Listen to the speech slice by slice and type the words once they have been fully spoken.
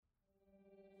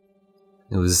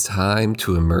It was time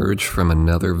to emerge from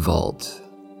another vault.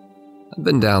 I've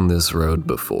been down this road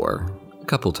before, a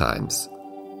couple times.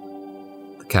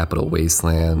 The Capital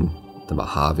Wasteland, the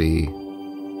Mojave,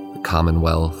 the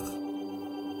Commonwealth.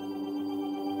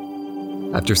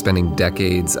 After spending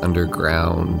decades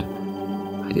underground,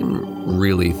 I didn't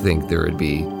really think there would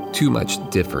be too much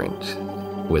different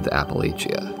with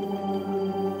Appalachia.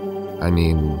 I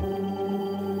mean,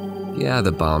 yeah,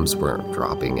 the bombs weren't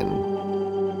dropping in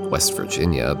West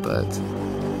Virginia, but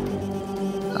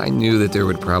I knew that there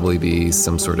would probably be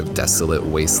some sort of desolate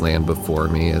wasteland before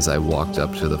me as I walked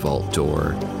up to the vault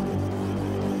door.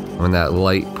 When that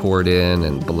light poured in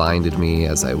and blinded me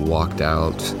as I walked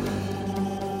out,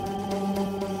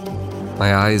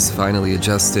 my eyes finally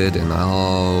adjusted and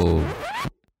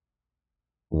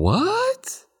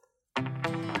What?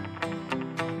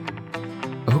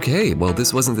 Okay, well,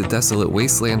 this wasn't the desolate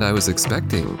wasteland I was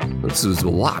expecting. This was a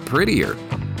lot prettier.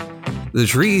 The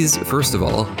trees, first of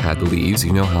all, had leaves.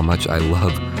 You know how much I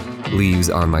love leaves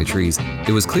on my trees.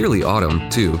 It was clearly autumn,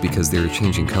 too, because they were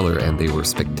changing color and they were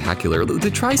spectacular.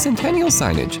 The tricentennial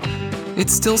signage,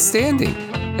 it's still standing,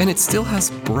 and it still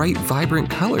has bright, vibrant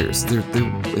colors.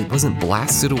 It wasn't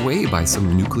blasted away by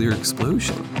some nuclear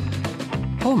explosion.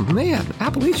 Oh man,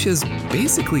 Appalachia is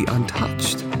basically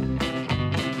untouched.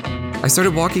 I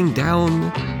started walking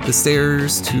down the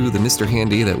stairs to the Mr.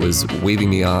 Handy that was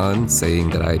waving me on, saying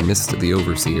that I missed the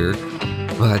overseer,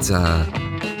 but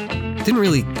didn't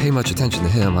really pay much attention to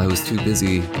him. I was too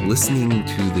busy listening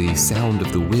to the sound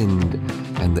of the wind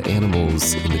and the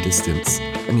animals in the distance.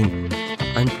 I mean,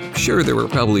 I'm sure there were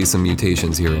probably some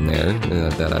mutations here and there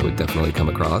that I would definitely come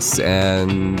across,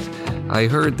 and I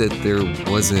heard that there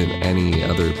wasn't any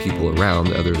other people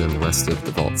around other than the rest of the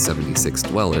Vault 76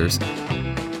 dwellers.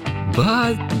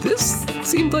 But this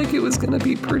seemed like it was going to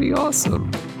be pretty awesome.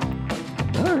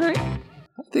 All right,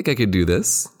 I think I could do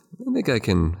this. I think I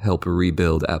can help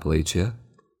rebuild Appalachia.